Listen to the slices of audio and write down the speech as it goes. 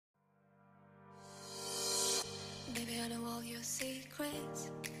all your secrets,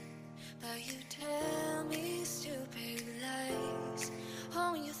 but you tell me stupid lies.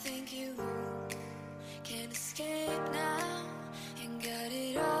 Oh, you think you can escape now and got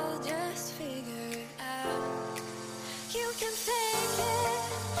it all just figured out. You can fake it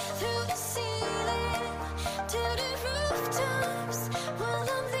through the ceiling to the rooftops while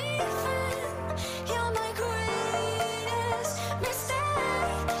I'm leaving. You're my greatest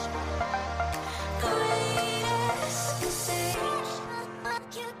mistake. Greatest mistake.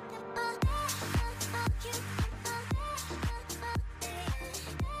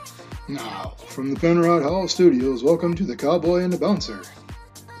 Now, from the Penrod Hall Studios, welcome to The Cowboy and the Bouncer,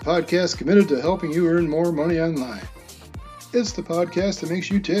 the podcast committed to helping you earn more money online. It's the podcast that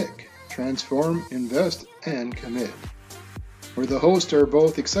makes you tick, transform, invest, and commit. Where the hosts are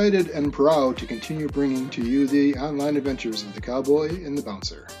both excited and proud to continue bringing to you the online adventures of the Cowboy and the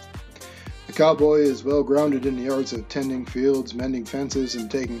Bouncer. The Cowboy is well grounded in the arts of tending fields, mending fences, and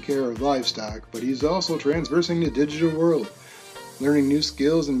taking care of livestock, but he's also transversing the digital world, learning new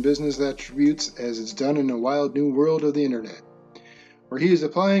skills and business attributes as it's done in the wild new world of the internet, where he is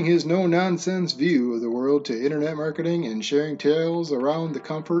applying his no-nonsense view of the world to internet marketing and sharing tales around the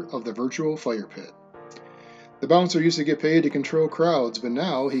comfort of the virtual fire pit. The Bouncer used to get paid to control crowds, but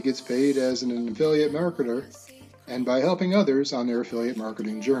now he gets paid as an affiliate marketer and by helping others on their affiliate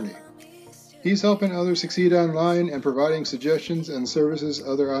marketing journey. He's helping others succeed online and providing suggestions and services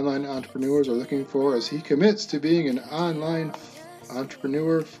other online entrepreneurs are looking for as he commits to being an online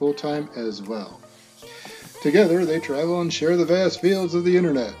entrepreneur full-time as well. Together, they travel and share the vast fields of the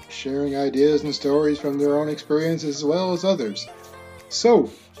internet, sharing ideas and stories from their own experience as well as others. So,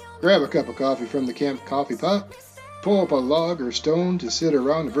 grab a cup of coffee from the camp coffee pot, pull up a log or stone to sit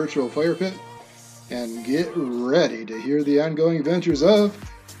around the virtual fire pit, and get ready to hear the ongoing adventures of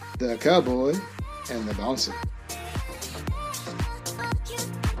the Cowboy and the Bouncer.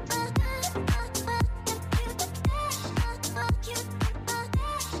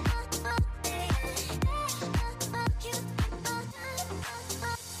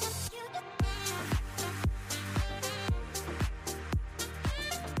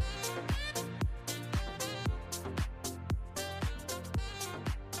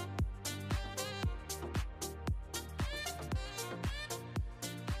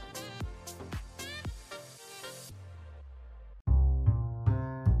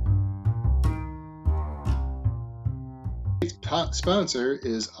 Sponsor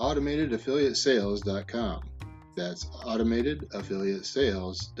is AutomatedAffiliateSales.com. That's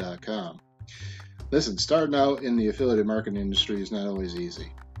AutomatedAffiliateSales.com. Listen, starting out in the affiliate marketing industry is not always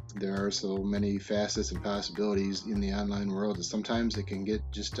easy. There are so many facets and possibilities in the online world that sometimes it can get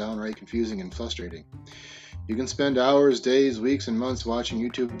just downright confusing and frustrating. You can spend hours, days, weeks, and months watching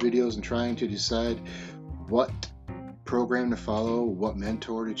YouTube videos and trying to decide what program to follow, what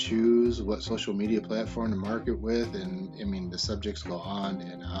mentor to choose, what social media platform to market with, and the subjects go on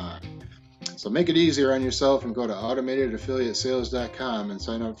and on. So make it easier on yourself and go to AutomatedAffiliateSales.com and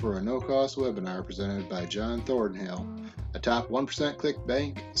sign up for a no-cost webinar presented by John Thornhill. A top 1%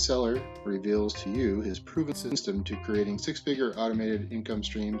 ClickBank seller reveals to you his proven system to creating six-figure automated income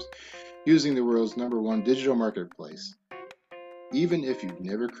streams using the world's #1 digital marketplace. Even if you've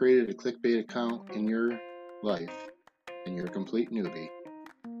never created a ClickBait account in your life, and you're a complete newbie,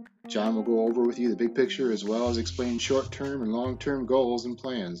 John will go over with you the big picture as well as explain short-term and long-term goals and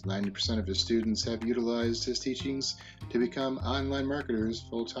plans. 90% of his students have utilized his teachings to become online marketers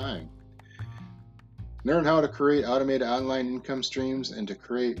full-time. Learn how to create automated online income streams and to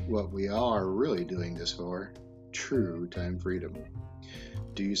create what we are really doing this for, true time freedom.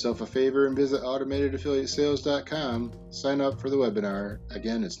 Do yourself a favor and visit AutomatedAffiliateSales.com. Sign up for the webinar.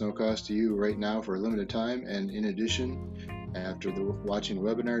 Again, it's no cost to you right now for a limited time. And in addition, after watching the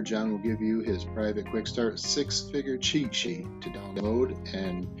webinar, John will give you his private quick start six-figure cheat sheet to download,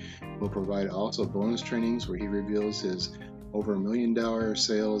 and will provide also bonus trainings where he reveals his over $1 million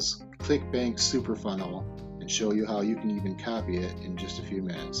sales ClickBank super funnel and show you how you can even copy it in just a few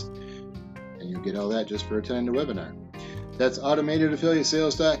minutes. And you'll get all that just for attending the webinar. That's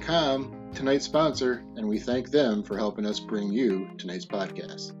AutomatedAffiliateSales.com, tonight's sponsor, and we thank them for helping us bring you tonight's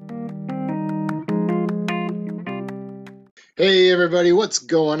podcast. Hey everybody, what's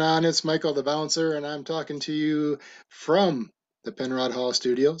going on? It's Michael the Bouncer, and I'm talking to you from the Penrod Hall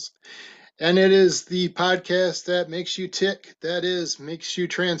Studios. And it is the podcast that makes you tick, that is, makes you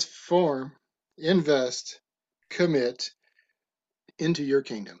transform, invest, commit into your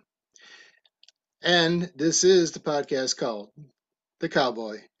kingdom. And this is the podcast called The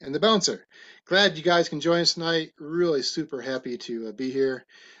Cowboy and the Bouncer. Glad you guys can join us tonight. Really super happy to be here.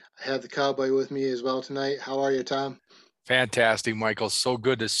 I have the Cowboy with me as well tonight. How are you, Tom? Fantastic, Michael. So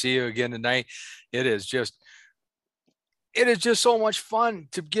good to see you again tonight. It is just it is just so much fun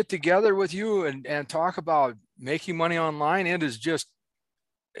to get together with you and talk about making money online. It is just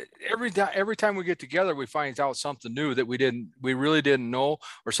every time we get together, we find out something new that we really didn't know,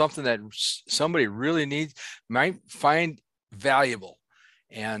 or something that somebody really needs, might find valuable.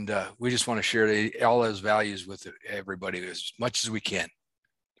 And we just want to share all those values with everybody as much as we can.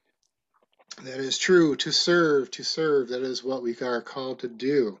 That is true. To serve, that is what we are called to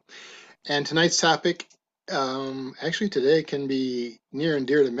do. And tonight's topic, actually today, can be near and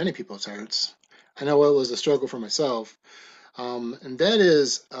dear to many people's hearts. I know it was a struggle for myself. And that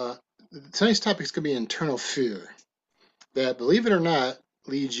is, tonight's topic is going to be internal fear. That, believe it or not,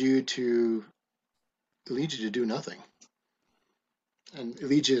 leads you to do nothing, and it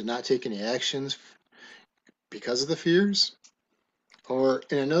leads you to not take any actions because of the fears. Or,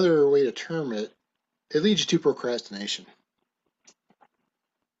 in another way to term it, it leads you to procrastination.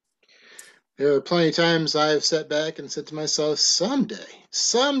 There are plenty of times I've sat back and said to myself,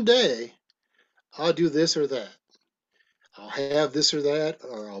 someday, I'll do this or that. I'll have this or that,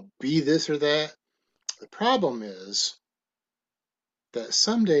 or I'll be this or that. The problem is that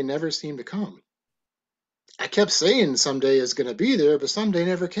someday never seemed to come. I kept saying someday is going to be there, but someday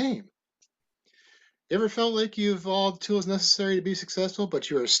never came. You ever felt like you've all the tools necessary to be successful, but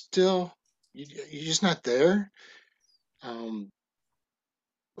you're just not there?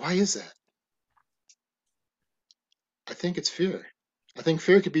 Why is that? I think it's fear. I think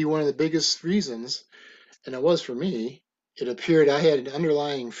fear could be one of the biggest reasons, and it was for me. It appeared I had an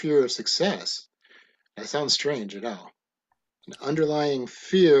underlying fear of success. That sounds strange, you know. An underlying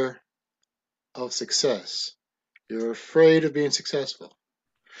fear of success. You're afraid of being successful.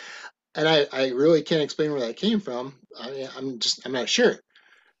 And I really can't explain where that came from. I'm not sure.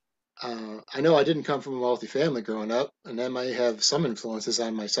 I know I didn't come from a wealthy family growing up, and that might have some influences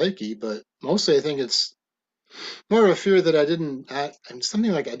on my psyche, but mostly I think it's more of a fear that and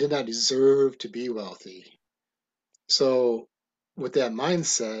something like I did not deserve to be wealthy. So with that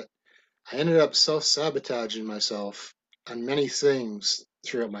mindset, I ended up self-sabotaging myself on many things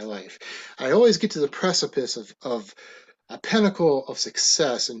throughout my life. I always get to the precipice of a pinnacle of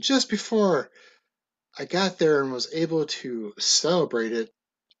success, and just before I got there and was able to celebrate it,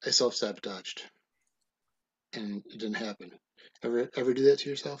 I self-sabotaged, and it didn't happen. Ever do that to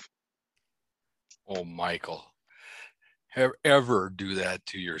yourself? Oh, Michael, ever do that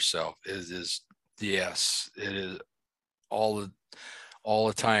to yourself? Yes, it is all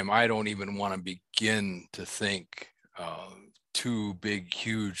the time. I don't even want to begin to think two big,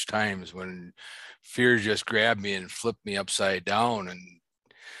 huge times when fear just grabbed me and flipped me upside down. And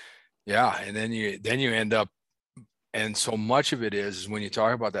yeah, and then you end up, and so much of it is when you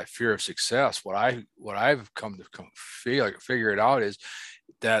talk about that fear of success, what I've come to figure it out is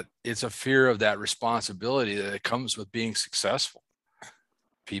that it's a fear of that responsibility that it comes with being successful.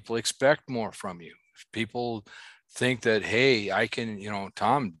 People expect more from you. People think that, hey, I can,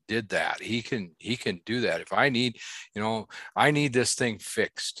 Tom did that. He can do that. If I need, I need this thing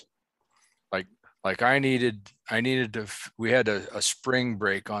fixed. Like I needed to, we had a spring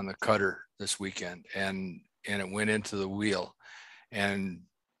break on the cutter this weekend, and it went into the wheel. And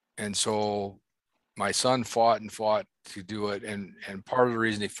so my son fought to do it. And part of the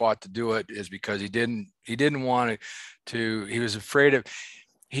reason he fought to do it is because he didn't want to, he was afraid of,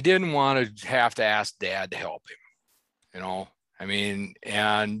 he didn't want to have to ask dad to help him, I mean,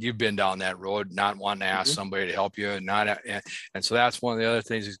 and you've been down that road, not wanting to ask somebody to help you, and so that's one of the other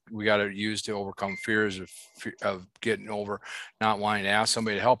things we got to use to overcome fears of getting over not wanting to ask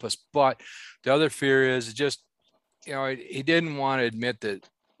somebody to help us. But the other fear is just, he didn't want to admit that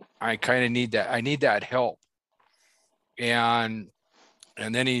I kind of need that. I need that help, and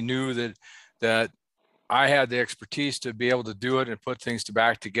then he knew that I had the expertise to be able to do it and put things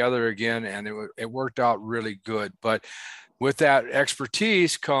back together again, and it worked out really good. But with that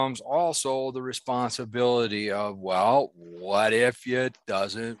expertise comes also the responsibility of, well, what if it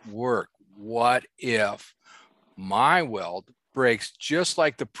doesn't work? What if my weld breaks just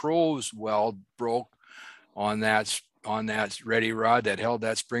like the pro's weld broke on that ready rod that held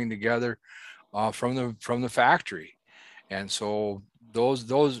that spring together from the factory? And so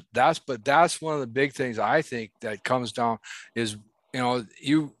that's one of the big things I think that comes down is,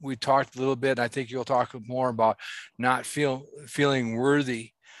 we talked a little bit, and I think you'll talk more about not feeling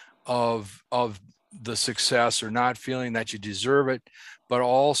worthy of the success, or not feeling that you deserve it, but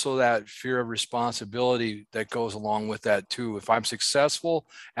also that fear of responsibility that goes along with that too. If I'm successful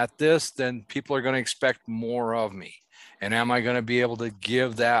at this, then people are going to expect more of me. And am I going to be able to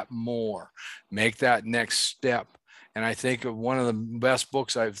give that more, make that next step? And I think of one of the best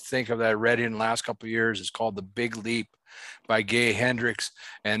books I think of that I read in the last couple of years is called The Big Leap by Gay Hendricks.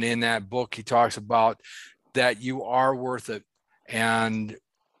 And in that book, he talks about that you are worth it. And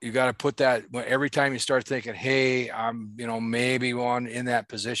you got to put that every time you start thinking, hey, I'm, maybe one in that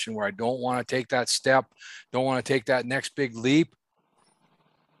position where I don't want to take that step, don't want to take that next big leap.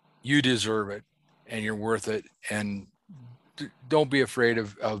 You deserve it and you're worth it. And don't be afraid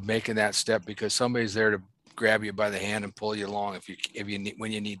of making that step, because somebody's there to grab you by the hand and pull you along if you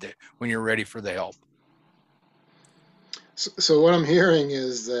need, when you're ready for the help. So what I'm hearing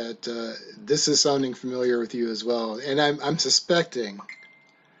is that this is sounding familiar with you as well, and I'm suspecting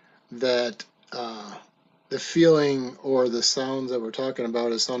that the feeling or the sounds that we're talking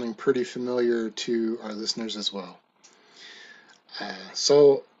about is sounding pretty familiar to our listeners as well.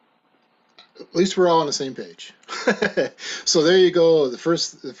 So at least we're all on the same page. So there you go. The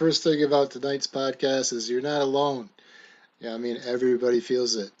first thing about tonight's podcast is you're not alone. Yeah, I mean everybody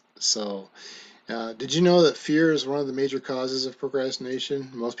feels it. So did you know that fear is one of the major causes of procrastination?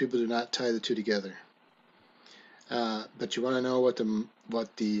 Most people do not tie the two together. But you want to know what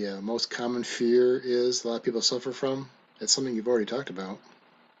the most common fear is a lot of people suffer from? It's something you've already talked about.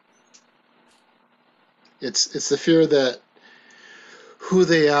 It's the fear that who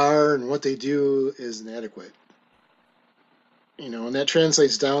they are and what they do is inadequate. And that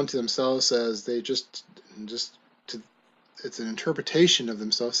translates down to themselves as they just it's an interpretation of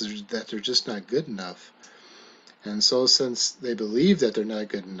themselves that they're just not good enough. And so since they believe that they're not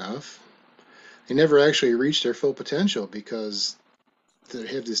good enough, they never actually reach their full potential, because they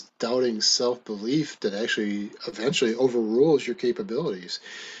have this doubting self-belief that actually eventually overrules your capabilities.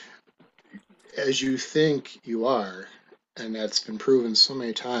 As you think you are, and that's been proven so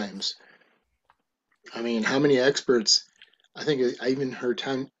many times. I mean, how many experts, I think I even heard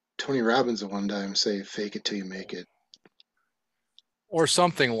Tony Robbins at one time say, fake it till you make it. Or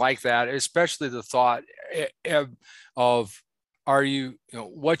something like that, especially the thought of, are you,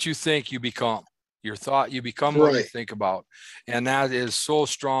 what you think you become. Your thought, you become what you think about. And that is so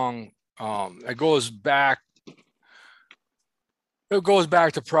strong. It goes back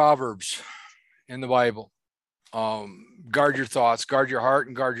to Proverbs in the Bible. Guard your thoughts, guard your heart,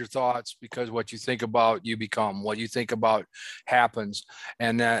 and guard your thoughts, because what you think about, you become. What you think about happens.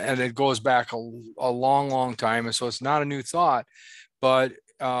 And it goes back a long, long time. And so it's not a new thought, but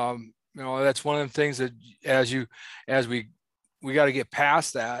that's one of the things that we got to get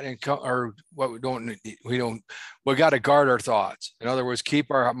past that, we got to guard our thoughts. In other words,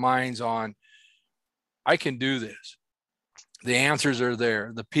 keep our minds on, I can do this. The answers are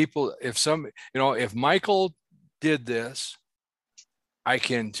there. The people, if Michael did this, I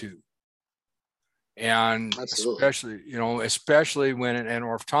can too. And absolutely. especially when,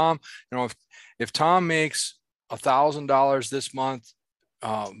 or if Tom, if Tom makes $1,000 this month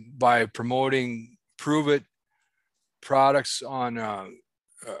by promoting Prove It products on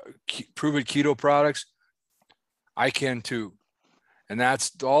Prove It keto products, I can too. And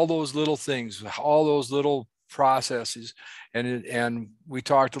that's all those little things, all those little processes. And we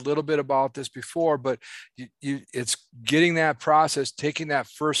talked a little bit about this before, but it's getting that process, taking that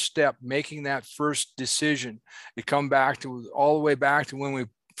first step, making that first decision. It come back to all the way back to when we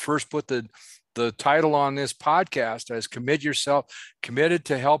first put the title on this podcast as committed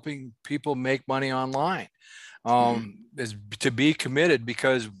to helping people make money online. Is to be committed,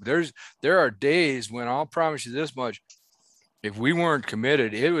 because there are days when, I'll promise you this much, if we weren't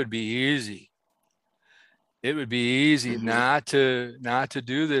committed, it would be easy. It would be easy not to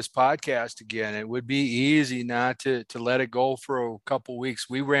do this podcast again. It would be easy not to let it go for a couple of weeks.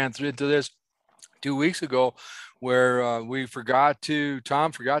 We ran into this 2 weeks ago where Tom forgot to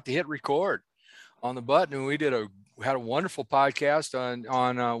hit record on the button, and we had a wonderful podcast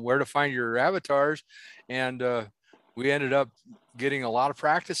on where to find your avatars, and we ended up getting a lot of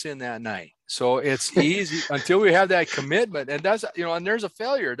practice in that night. So it's easy until we have that commitment, and that's, and there's a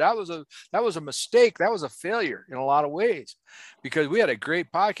failure. That was a mistake. That was a failure in a lot of ways, because we had a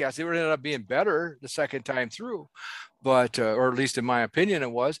great podcast. It ended up being better the second time through, but or at least in my opinion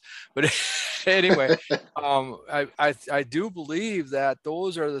it was. But anyway, I do believe that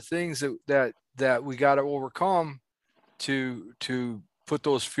those are the things that we got to overcome to put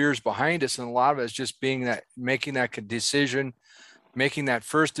those fears behind us. And a lot of it is just making that decision, making that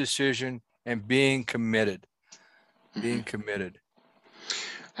first decision, and being committed. Being committed.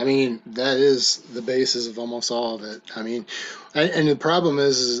 I mean, that is the basis of almost all of it. I mean, and the problem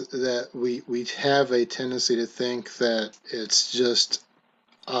is that we have a tendency to think that it's just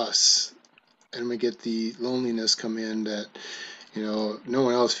us, and we get the loneliness come in that, no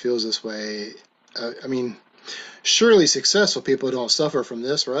one else feels this way. I mean, Surely successful people don't suffer from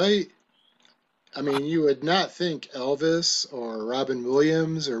this, right? I mean, you would not think Elvis or Robin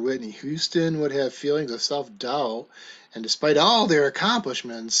Williams or Whitney Houston would have feelings of self doubt, and despite all their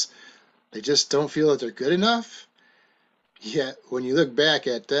accomplishments, they just don't feel that they're good enough. Yet, when you look back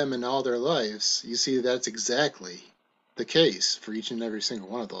at them and all their lives, you see that's exactly the case for each and every single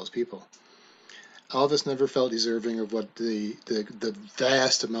one of those people. Elvis never felt deserving of what the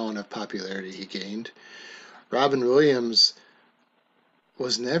vast amount of popularity he gained. Robin Williams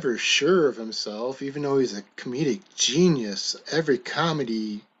was never sure of himself, even though he's a comedic genius. Every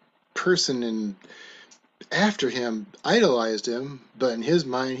comedy person in after him idolized him, but in his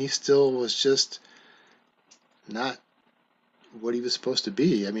mind, he still was just not what he was supposed to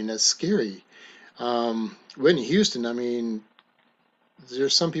be. I mean, that's scary. Whitney Houston, I mean,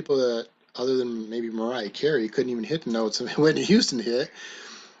 there's some people that, other than maybe Mariah Carey, couldn't even hit the notes that Whitney Houston hit.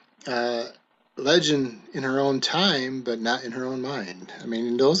 Uh, Legend in her own time, but not in her own mind. I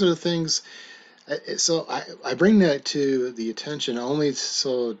mean, those are the things. So I bring that to the attention only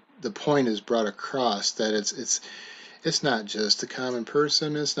so the point is brought across that it's not just a common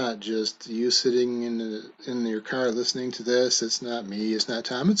person. It's not just you sitting in your car listening to this. It's not me. It's not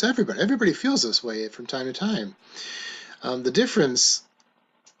Tom. It's everybody. Everybody feels this way from time to time. The difference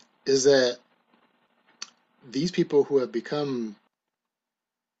is that these people who have become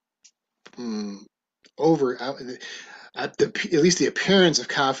over at least the appearance of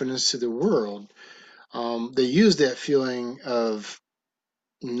confidence to the world, they use that feeling of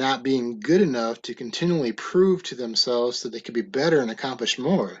not being good enough to continually prove to themselves that they could be better and accomplish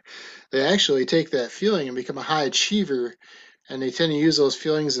more. They actually take that feeling and become a high achiever, and they tend to use those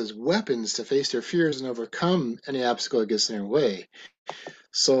feelings as weapons to face their fears and overcome any obstacle that gets in their way.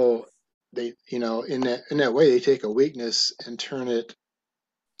 So they, in that way, they take a weakness and turn it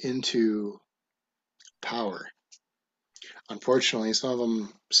into power. Unfortunately, some of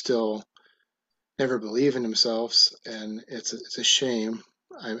them still never believe in themselves, and it's a shame.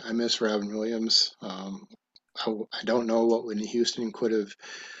 I miss Robin Williams. I don't know what Whitney Houston could have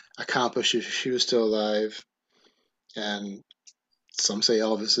accomplished if she was still alive, and some say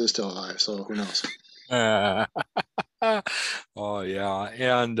Elvis is still alive, so who knows? Oh yeah,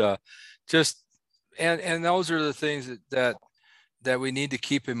 and just and those are the things that we need to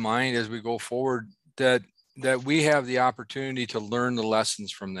keep in mind as we go forward. That we have the opportunity to learn the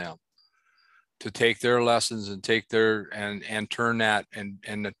lessons from them, to take their lessons and take their and turn that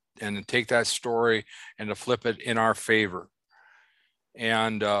and take that story and to flip it in our favor.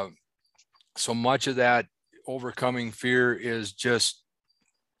 And so much of that overcoming fear is just,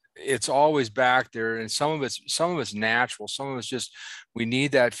 it's always back there, and some of it's natural, some of it's just we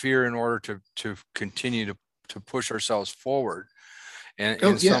need that fear in order to continue to push ourselves forward. And Oh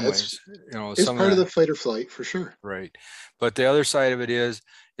in yeah, some ways, it's some of part of that, the fight or flight for sure. right. But the other side of it is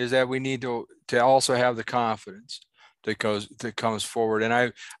that we need to also have the confidence that comes forward. And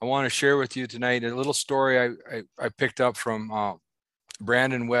I want to share with you tonight a little story I picked up from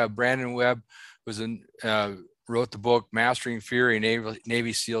Brandon Webb. Brandon Webb wrote the book Mastering Fear, a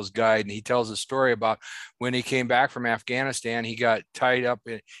Navy SEAL's Guide, and he tells a story about when he came back from Afghanistan. He got tied up.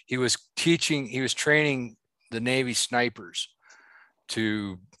 He was training the Navy snipers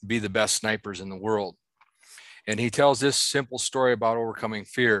to be the best snipers in the world. And he tells this simple story about overcoming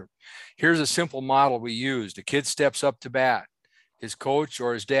fear. Here's a simple model we used. A kid steps up to bat. His coach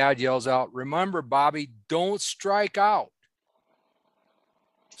or his dad yells out, "Remember, Bobby, don't strike out."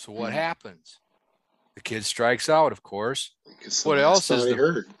 So what happens? The kid strikes out, of course. What else is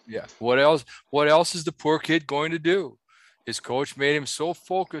what else is the poor kid going to do? His coach made him so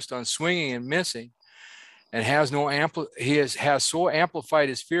focused on swinging and missing, and has so amplified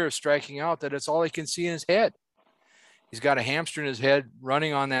his fear of striking out that it's all he can see in his head. He's got a hamster in his head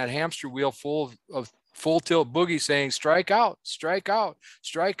running on that hamster wheel full of full tilt boogie saying, "Strike out, strike out,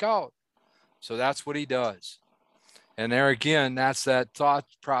 strike out." So that's what he does. And there again, that's that thought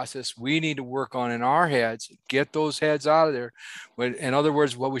process we need to work on in our heads, get those heads out of there. In other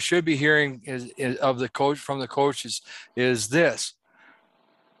words, what we should be hearing is of the coach, from the coaches, is this.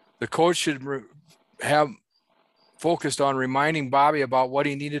 The coach should have focused on reminding Bobby about what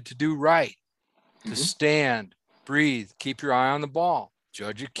he needed to do right, to stand, breathe, keep your eye on the ball,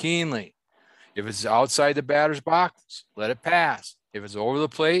 judge it keenly. If it's outside the batter's box, let it pass. If it's over the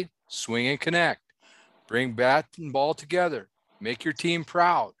plate, swing and connect. Bring bat and ball together. Make your team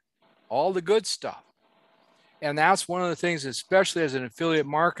proud. All the good stuff. And that's one of the things, especially as an affiliate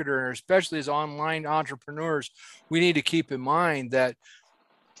marketer, and especially as online entrepreneurs, we need to keep in mind that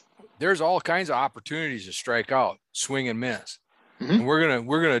there's all kinds of opportunities to strike out, swing and miss. And we're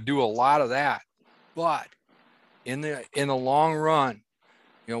gonna do a lot of that. But in the long run,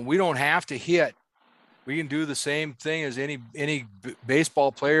 we don't have to hit. We can do the same thing as any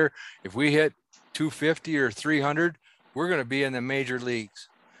baseball player. If we hit 250 or 300, we're going to be in the major leagues.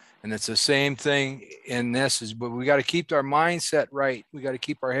 And it's the same thing in this, but we got to keep our mindset right. We got to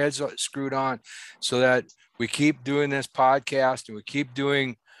keep our heads screwed on so that we keep doing this podcast and we keep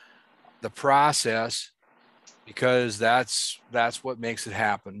doing the process, because that's what makes it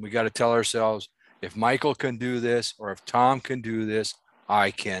happen. We got to tell ourselves, if Michael can do this, or if Tom can do this,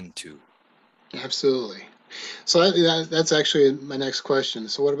 I can too. Absolutely. So that's actually my next question.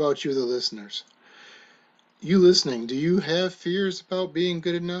 So what about you, the listeners? You listening, do you have fears about being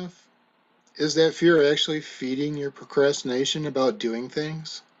good enough? Is that fear actually feeding your procrastination about doing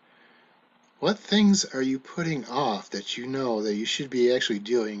things? What things are you putting off that you know that you should be actually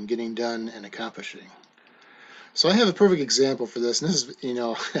doing, getting done, and accomplishing? So I have a perfect example for this, and this is,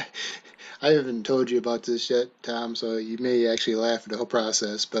 I haven't told you about this yet, Tom, so you may actually laugh at the whole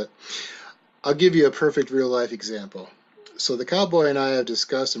process, but I'll give you a perfect real life example. So the cowboy and I have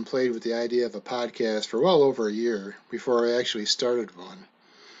discussed and played with the idea of a podcast for well over a year before I actually started one.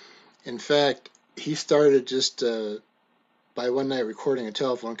 In fact, he started just by one night recording a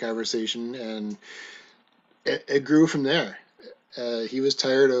telephone conversation, and it grew from there. He was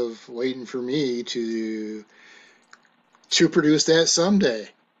tired of waiting for me to produce that someday,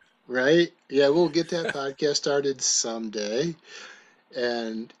 right? Yeah, we'll get that podcast started someday.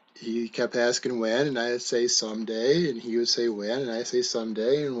 And he kept asking when, and I'd say someday, and he would say when, and I'd say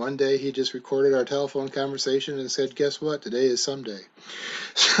someday. And one day he just recorded our telephone conversation and said, "Guess what? Today is someday."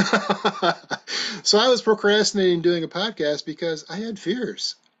 So I was procrastinating doing a podcast because I had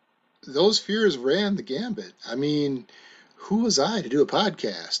fears. Those fears ran the gambit. I mean, who was I to do a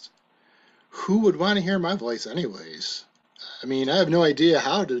podcast? Who would want to hear my voice, anyways? I mean, I have no idea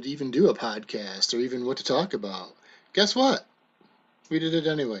how to even do a podcast or even what to talk about. Guess what? We did it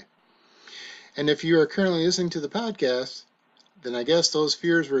anyway. And if you are currently listening to the podcast, then I guess those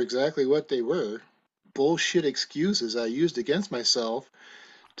fears were exactly what they were. Bullshit excuses I used against myself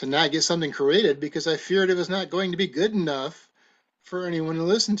to not get something created because I feared it was not going to be good enough for anyone to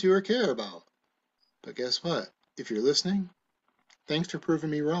listen to or care about. But guess what? If you're listening, thanks for proving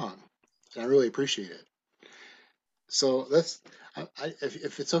me wrong. And I really appreciate it. So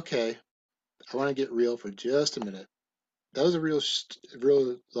if it's okay, I want to get real for just a minute. That was a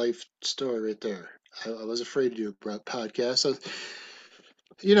real life story right there. I was afraid to do a podcast. So,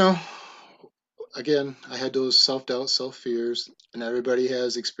 you know, again, I had those self doubt, self fears, and everybody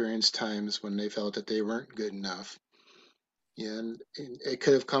has experienced times when they felt that they weren't good enough. And it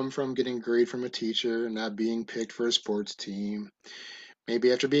could have come from getting a grade from a teacher and not being picked for a sports team.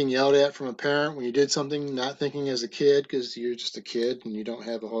 Maybe after being yelled at from a parent when you did something, not thinking as a kid because you're just a kid and you don't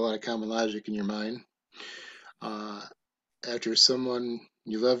have a whole lot of common logic in your mind. Uh, After someone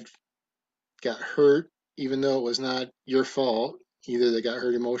you loved got hurt, even though it was not your fault. Either they got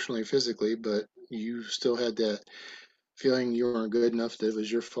hurt emotionally or physically, but you still had that feeling you weren't good enough that it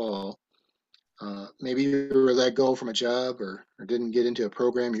was your fault. Maybe you were let go from a job or didn't get into a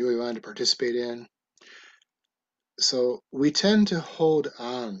program you really wanted to participate in. So we tend to hold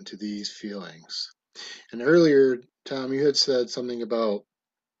on to these feelings. And earlier, Tom, you had said something about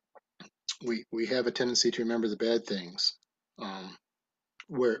we have a tendency to remember the bad things.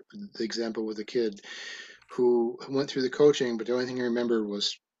 Where the example with the kid who went through the coaching, but the only thing I remember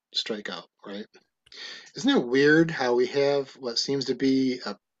was strikeout, right? Isn't it weird how we have what seems to be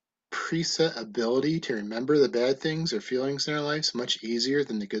a preset ability to remember the bad things or feelings in our lives much easier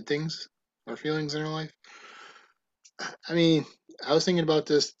than the good things or feelings in our life? I mean, I was thinking about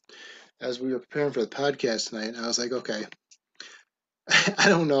this as we were preparing for the podcast tonight, and I was like, okay, I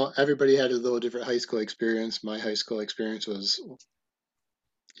don't know. Everybody had a little different high school experience. My high school experience was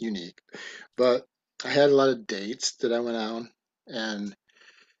unique, but I had a lot of dates that I went on, and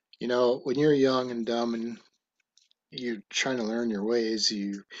when you're young and dumb and you're trying to learn your ways,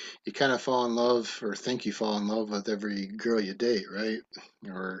 you kind of fall in love or think you fall in love with every girl you date, right?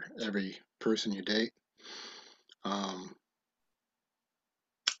 Or every person you date. Um,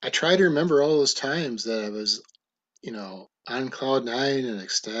 I try to remember all those times that I was, on cloud nine and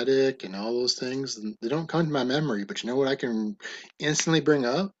ecstatic and all those things. And they don't come to my memory, but you know what I can instantly bring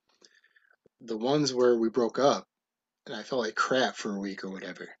up? The ones where we broke up and I felt like crap for a week or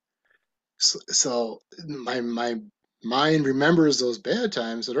whatever. So my mind remembers those bad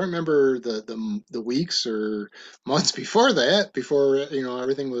times. I don't remember the weeks or months before that, before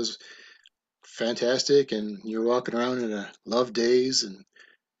everything was fantastic and you're walking around in a love days. And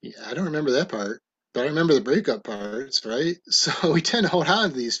yeah, I don't remember that part, but I remember the breakup parts, right? So we tend to hold on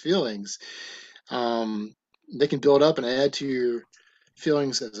to these feelings. Um, they can build up and add to your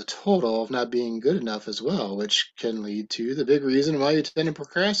feelings as a total of not being good enough as well, which can lead to the big reason why you tend to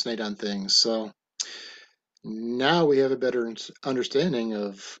procrastinate on things. So now we have a better understanding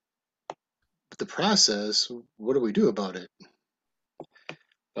of the process. What do we do about it?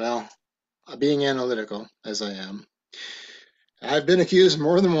 Well, being analytical as I am, I've been accused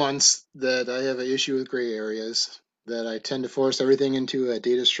more than once that I have an issue with gray areas, that I tend to force everything into a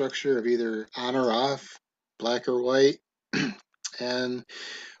data structure of either on or off, black or white. And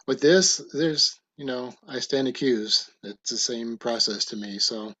with this, I stand accused. It's the same process to me.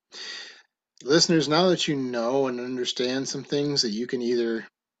 So, listeners, now that you know and understand some things that you can either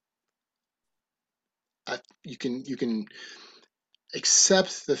you can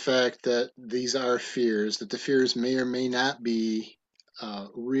accept the fact that these are fears, that the fears may or may not be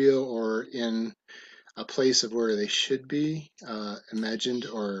real or in a place of where they should be, imagined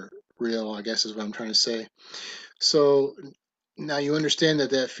or real, I guess is what I'm trying to say. So now you understand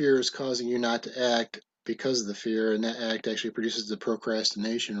that that fear is causing you not to act because of the fear, and that act actually produces the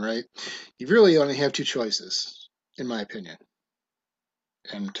procrastination, right? You really only have two choices, in my opinion.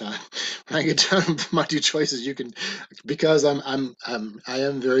 And when I get done with my two choices, you can, because I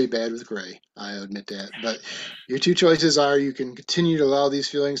am very bad with gray. I admit that. But your two choices are: you can continue to allow these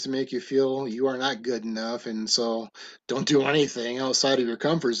feelings to make you feel you are not good enough, and so don't do anything outside of your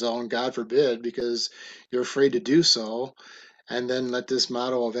comfort zone, God forbid, because you're afraid to do so, and then let this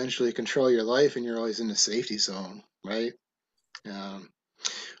model eventually control your life, and you're always in the safety zone, right? Um,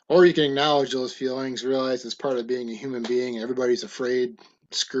 or you can acknowledge those feelings, realize it's part of being a human being. Everybody's afraid.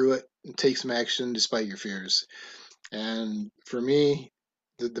 Screw it and take some action despite your fears. And for me,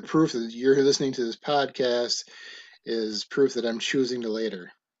 the proof that you're listening to this podcast is proof that I'm choosing to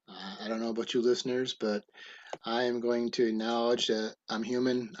later. I don't know about you listeners, but I am going to acknowledge that I'm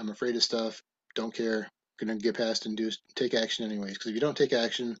human. I'm afraid of stuff. Don't care. Going to get past and take action anyways. Because if you don't take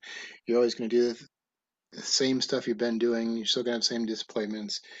action, you're always going to do the same stuff you've been doing. You're still going to have the same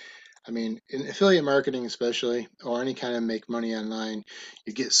disappointments. I mean, in affiliate marketing, especially, or any kind of make money online,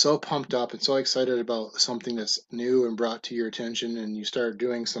 you get so pumped up and so excited about something that's new and brought to your attention, and you start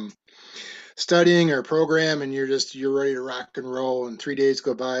doing some studying or program, and you're ready to rock and roll. And 3 days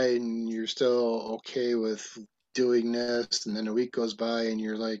go by, and you're still okay with doing this, and then a week goes by, and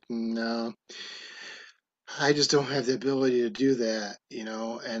you're like, no, I just don't have the ability to do that,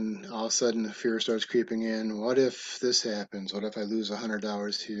 and all of a sudden the fear starts creeping in. What if this happens? What if I lose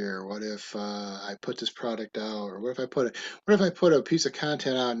 $100 here? What if I put this product out? Or what if I put a piece of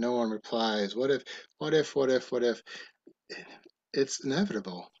content out and no one replies? What if? It's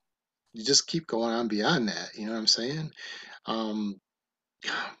inevitable. You just keep going on beyond that. You know what I'm saying? Um,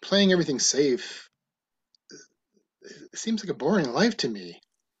 Playing everything safe, it seems like a boring life to me.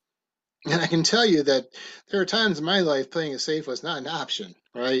 And I can tell you that there are times in my life playing it safe was not an option,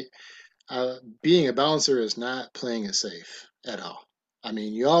 right? Being a bouncer is not playing it safe at all. I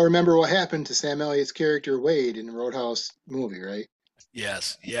mean, you all remember what happened to Sam Elliott's character Wade in the Roadhouse movie, right?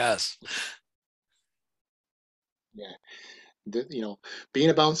 Yes, yes. Yeah.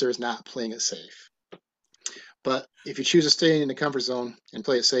 Being a bouncer is not playing it safe. But if you choose to stay in the comfort zone and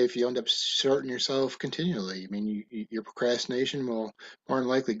play it safe, you end up shorting yourself continually. I mean, your procrastination will more than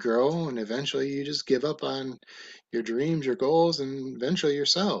likely grow, and eventually you just give up on your dreams, your goals, and eventually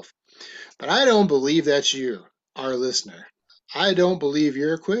yourself. But I don't believe that's you, our listener. I don't believe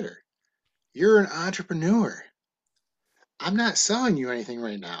you're a quitter. You're an entrepreneur. I'm not selling you anything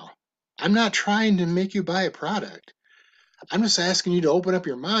right now. I'm not trying to make you buy a product. I'm just asking you to open up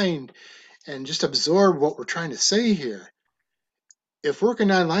your mind and just absorb what we're trying to say here. If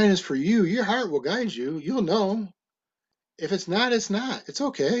working online is for you, your heart will guide you. You'll know. If it's not, it's not. It's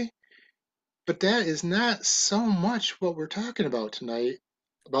okay. But that is not so much what we're talking about tonight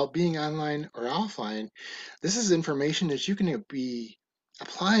about being online or offline. This is information that you can be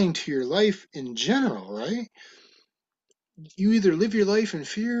applying to your life in general, right? You either live your life in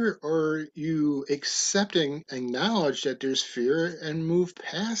fear or you accepting acknowledge that there's fear and move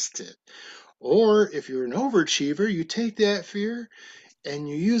past it. Or if you're an overachiever, you take that fear and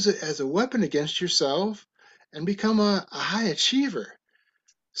you use it as a weapon against yourself and become a high achiever.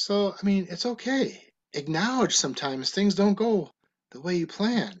 So, I mean, it's okay. Acknowledge sometimes things don't go the way you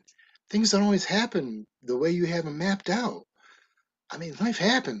plan. Things don't always happen the way you have them mapped out. I mean, life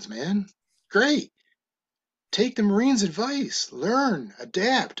happens, man. Great. Take the Marines' advice. Learn,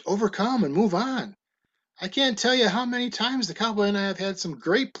 adapt, overcome, and move on. I can't tell you how many times the cowboy and I have had some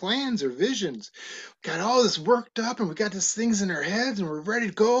great plans or visions. Got all this worked up and we got these things in our heads and we're ready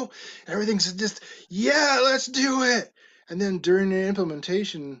to go. Everything's just, yeah, let's do it. And then during the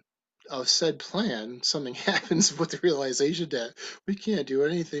implementation of said plan, something happens with the realization that we can't do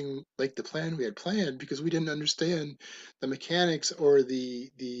anything like the plan we had planned because we didn't understand the mechanics or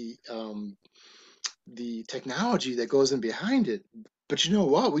the technology that goes in behind it. But you know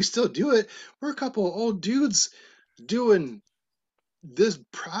what? We still do it. We're a couple of old dudes doing this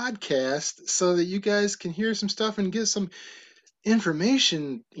podcast so that you guys can hear some stuff and get some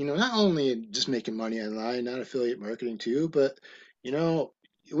information, not only just making money online, not affiliate marketing too, but,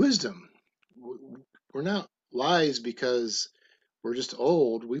 wisdom. We're not wise because we're just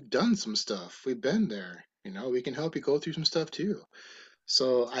old. We've done some stuff. We've been there. We can help you go through some stuff too.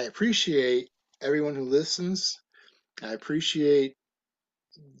 So I appreciate everyone who listens. I appreciate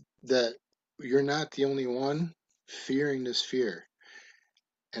that you're not the only one fearing this fear.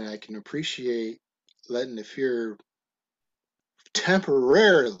 And I can appreciate letting the fear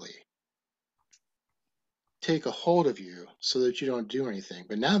temporarily take a hold of you so that you don't do anything.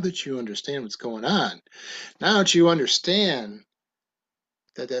 But now that you understand what's going on, now that you understand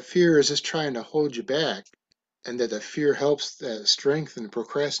that that fear is just trying to hold you back and that that fear helps that strength and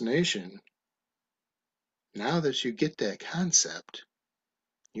procrastination, now that you get that concept,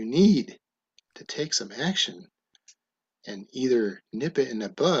 you need to take some action and either nip it in the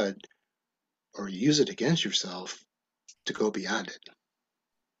bud or use it against yourself to go beyond it.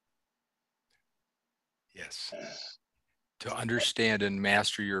 Yes. To understand and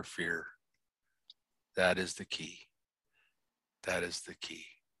master your fear. That is the key. That is the key.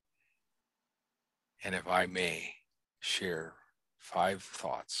 And if I may share 5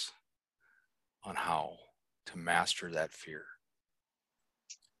 thoughts on how to master that fear.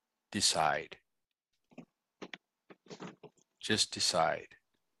 Decide. Just decide.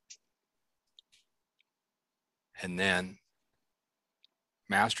 And then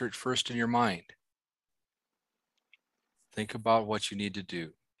master it first in your mind. Think about what you need to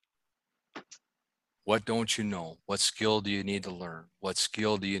do. What don't you know? What skill do you need to learn? What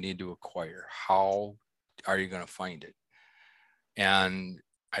skill do you need to acquire? How are you going to find it? And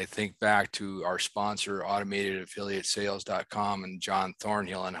I think back to our sponsor, AutomatedAffiliateSales.com, and John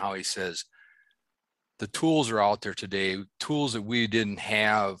Thornhill, and how he says, the tools are out there today, tools that we didn't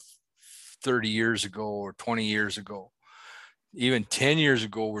have 30 years ago or 20 years ago. Even 10 years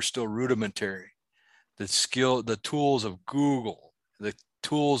ago, were still rudimentary. The tools of Google, the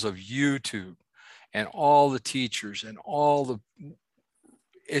tools of YouTube, and all the teachers and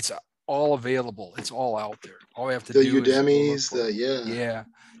it's all available. It's all out there. All we have to do Udemy's, is yeah,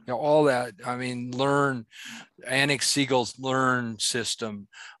 all that. I mean, learn Anik Siegel's Learn system,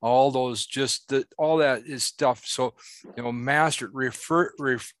 all those, all that is stuff. So, master it,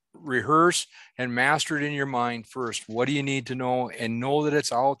 rehearse and master it in your mind first. What do you need to know? And know that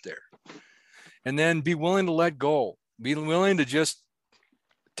it's out there. And then be willing to let go. Be willing to just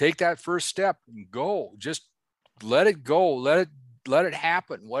take that first step and go. Just let it go. Let it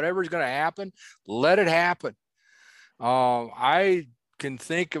happen. Whatever's going to happen, let it happen. I can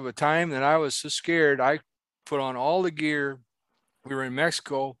think of a time that I was so scared. I put on all the gear. We were in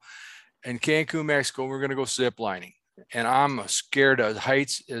Mexico, in Cancun, Mexico. We're going to go zip lining. And I'm scared of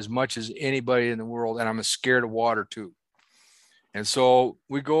heights as much as anybody in the world. And I'm scared of water too. And so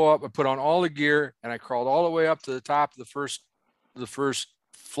we go up, I put on all the gear, and I crawled all the way up to the top of the first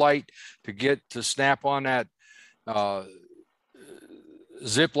flight to snap on that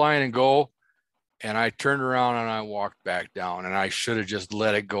zip line and go. And I turned around and I walked back down, and I should have just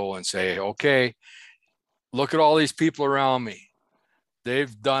let it go and say, okay, look at all these people around me.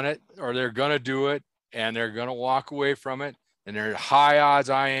 They've done it, or they're going to do it, and they're going to walk away from it. And there's high odds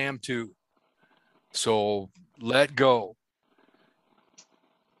I am too. So let go.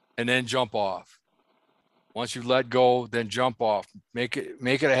 And then jump off. Once you've let go, then jump off. Make it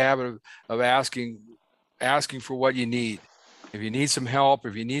a habit of asking for what you need. If you need some help,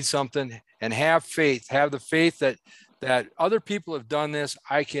 if you need something, and have faith. Have the faith that other people have done this.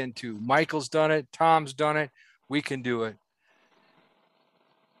 I can too. Michael's done it. Tom's done it. We can do it.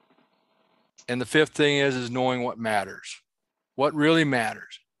 And the 5th thing is knowing what matters. What really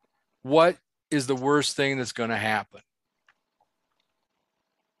matters. What is the worst thing that's going to happen?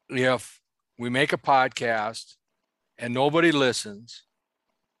 If we make a podcast and nobody listens,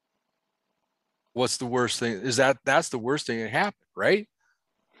 what's the worst thing? That's the worst thing that happened, right?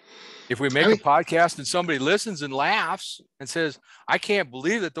 If we make a podcast and somebody listens and laughs and says, I can't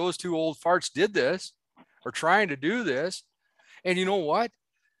believe that those 2 old farts did this or trying to do this. And you know what?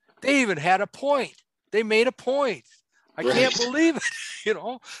 They even had a point. They made a point. I can't believe it.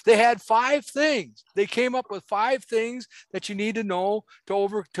 They had 5 things. They came up with 5 things that you need to know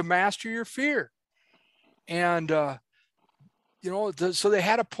to master your fear. And so they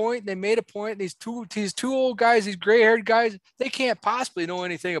had a point and they made a point. And these two old guys, these gray haired guys, they can't possibly know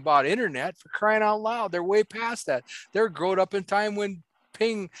anything about internet, for crying out loud. They're way past that. They're grown up in time when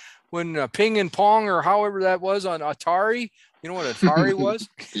Ping and Pong, or however that was on Atari. You know what Atari was?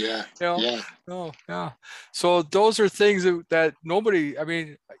 Yeah, You know, yeah. oh yeah. So those are things that nobody. I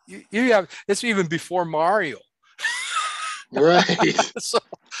mean, you have. It's even before Mario. Right. so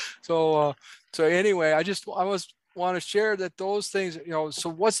so so anyway, I was want to share that those things. So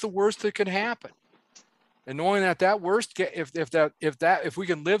what's the worst that can happen? And knowing that worst, if we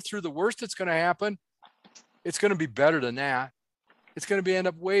can live through the worst that's going to happen, it's going to be better than that. It's going to be end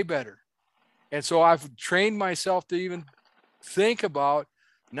up way better. And so I've trained myself to even think about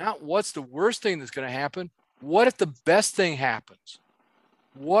not what's the worst thing that's going to happen. What if the best thing happens?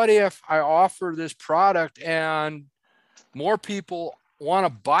 What if I offer this product and more people want to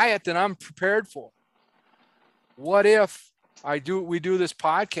buy it than I'm prepared for? What if we do this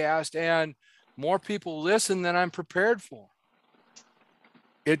podcast and more people listen than I'm prepared for?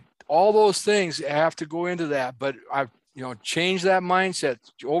 All those things have to go into that, but I've change that mindset,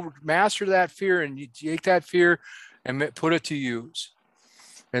 master that fear, and you take that fear and put it to use.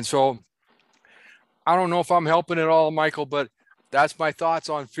 And so I don't know if I'm helping at all, Michael, but that's my thoughts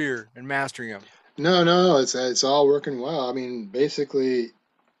on fear and mastering them. No, it's all working well. I mean, basically,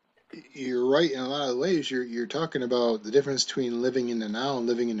 you're right in a lot of ways. You're talking about the difference between living in the now and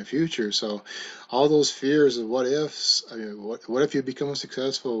living in the future. So, all those fears of what ifs. I mean, what if you become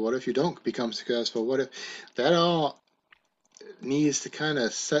successful? What if you don't become successful? What if that all needs to kind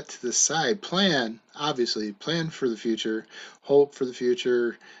of set to the side? Obviously, plan for the future, hope for the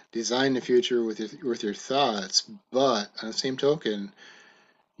future, design the future with your thoughts. But on the same token,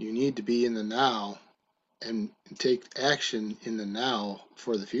 you need to be in the now and take action in the now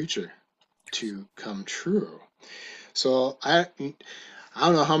for the future to come true. So I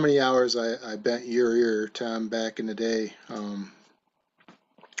don't know how many hours I bent your ear, Tom, back in the day,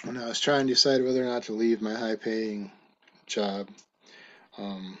 when I was trying to decide whether or not to leave my high-paying job.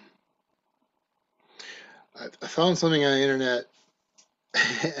 Um, I found something on the internet,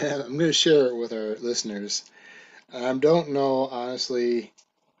 and I'm going to share it with our listeners. I don't know honestly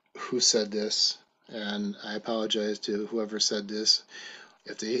who said this, and I apologize to whoever said this.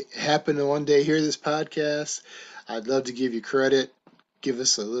 If they happen to one day hear this podcast, I'd love to give you credit. Give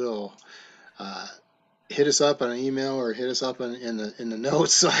us a little, uh, hit us up on an email or hit us up in the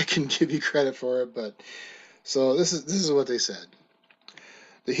notes so I can give you credit for it. But so this is what they said.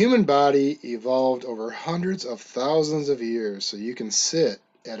 The human body evolved over hundreds of thousands of years so you can sit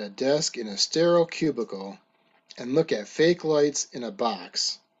at a desk in a sterile cubicle and look at fake lights in a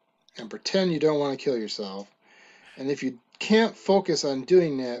box and pretend you don't want to kill yourself. And if you can't focus on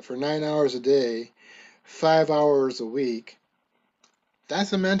doing that for 9 hours a day, 5 hours a week,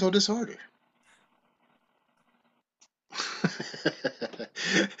 that's a mental disorder.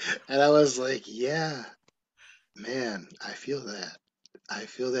 And I was like, yeah, man, I feel that. I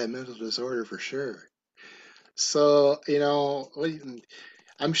feel that mental disorder for sure. So,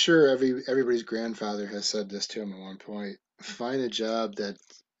 I'm sure everybody's grandfather has said this to him at one point. Find a job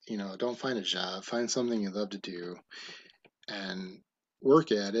don't find a job, find something you love to do and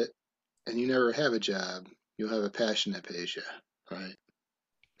work at it, and you never have a job. You'll have a passion that pays you, right?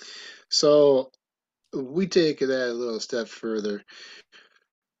 So, we take that a little step further.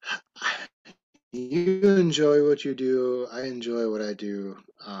 You enjoy what you do. I enjoy what I do.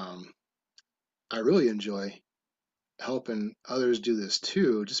 I really enjoy helping others do this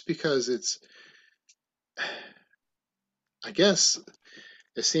too, just because I guess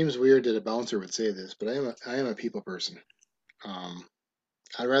it seems weird that a bouncer would say this, but I am a people person. Um,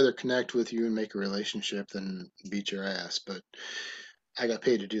 I'd rather connect with you and make a relationship than beat your ass, but I got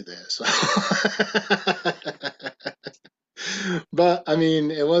paid to do that. So, but I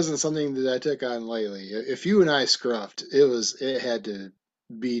mean, it wasn't something that I took on lightly. If you and I scruffed, it had to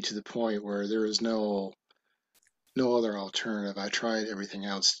be to the point where there was no other alternative. I tried everything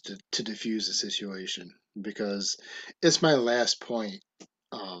else to diffuse the situation because it's my last point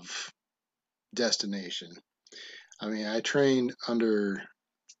of destination. I mean, I trained under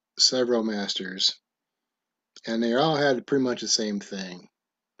several masters, and they all had pretty much the same thing.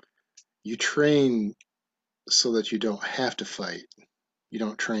 You train so that you don't have to fight. You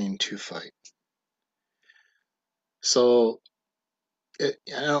don't train to fight. So I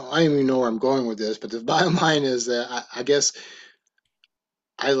don't even know where I'm going with this, but the bottom line is that I guess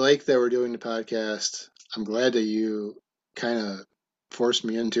I like that we're doing the podcast. I'm glad that you kind of forced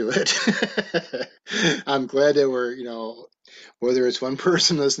me into it. I'm glad that we're, Whether it's one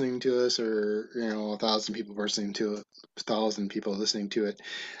person listening to us or 1,000 people listening to it, 1,000 people listening to it,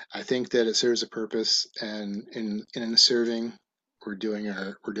 I think that it serves a purpose, and in serving, we're doing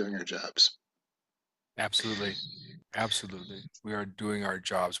our jobs. Absolutely. Absolutely. We are doing our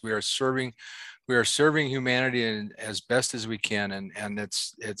jobs. We are serving humanity and as best as we can. And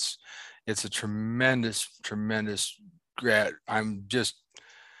it's a tremendous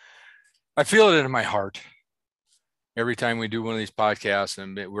I feel it in my heart every time we do one of these podcasts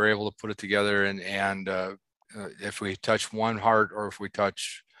and we're able to put it together. And if we touch one heart, or if we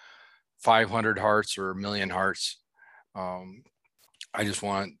touch 500 hearts or 1,000,000 hearts,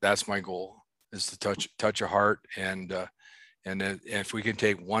 that's my goal, is to touch a heart. And if we can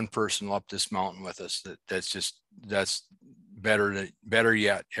take one person up this mountain with us, that's better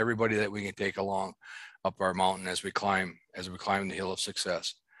yet. Everybody that we can take along up our mountain as we climb the hill of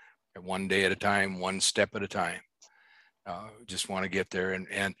success, one day at a time, one step at a time. Just want to get there,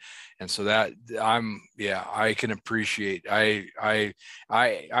 and so that I can appreciate. I'm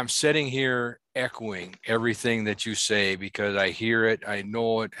sitting here echoing everything that you say, because I hear it, I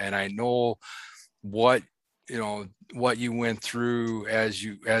know it, and I know what you went through when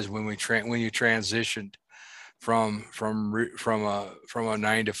you transitioned from a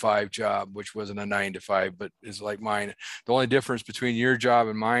 9-to-5 job, which wasn't a 9-to-5, but is like mine. The only difference between your job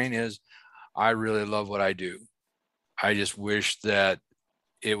and mine is I really love what I do. I just wish that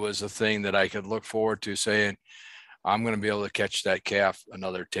it was a thing that I could look forward to, saying, I'm going to be able to catch that calf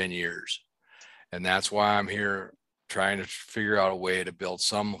another 10 years. And that's why I'm here, trying to figure out a way to build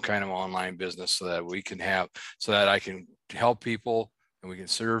some kind of online business so that I can help people, and we can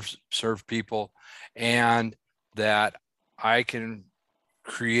serve people, and that I can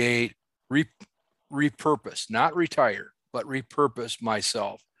create, repurpose, not retire, but repurpose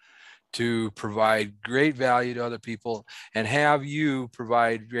myself to provide great value to other people, and have you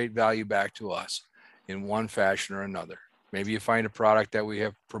provide great value back to us in one fashion or another. Maybe you find a product that we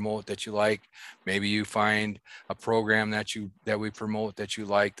have promote that you like. Maybe you find a program that we promote that you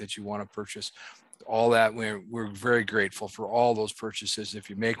like, that you want to purchase. All that, we're very grateful for all those purchases. If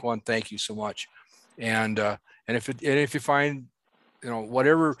you make one, thank you so much. And if you find,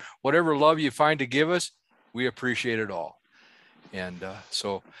 whatever love you find to give us, we appreciate it all. And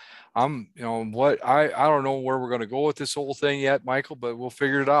so I don't know where we're going to go with this whole thing yet, Michael, but we'll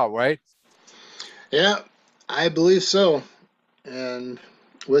figure it out, right? Yeah, I believe so. And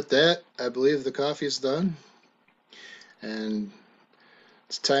with that, I believe the coffee is done. And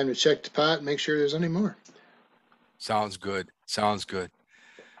it's time to check the pot and make sure there's any more. Sounds good.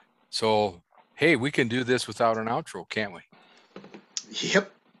 So, hey, we can do this without an outro, can't we?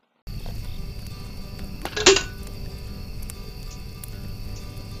 Yep.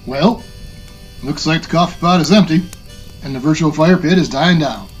 Well, looks like the coffee pot is empty, and the virtual fire pit is dying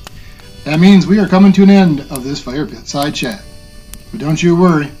down. That means we are coming to an end of this fire pit side chat. But don't you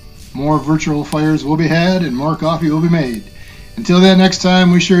worry, more virtual fires will be had and more coffee will be made. Until that next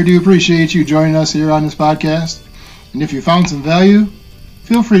time, we sure do appreciate you joining us here on this podcast. And if you found some value,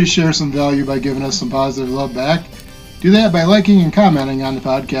 feel free to share some value by giving us some positive love back. Do that by liking and commenting on the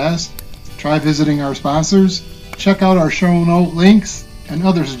podcast. Try visiting our sponsors. Check out our show note links and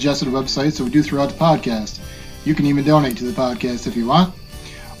other suggested websites that we do throughout the podcast. You can even donate to the podcast if you want.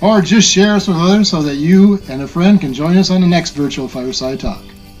 Or just share us with others so that you and a friend can join us on the next Virtual Fireside Talk,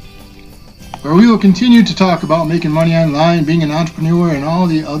 where we will continue to talk about making money online, being an entrepreneur, and all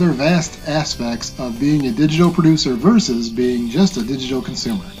the other vast aspects of being a digital producer versus being just a digital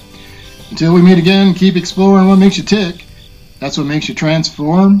consumer. Until we meet again, keep exploring what makes you tick. That's what makes you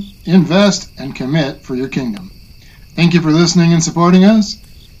transform, invest, and commit for your kingdom. Thank you for listening and supporting us.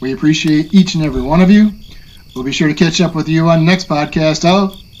 We appreciate each and every one of you. We'll be sure to catch up with you on the next podcast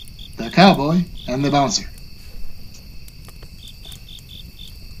of The Cowboy and the Bouncer.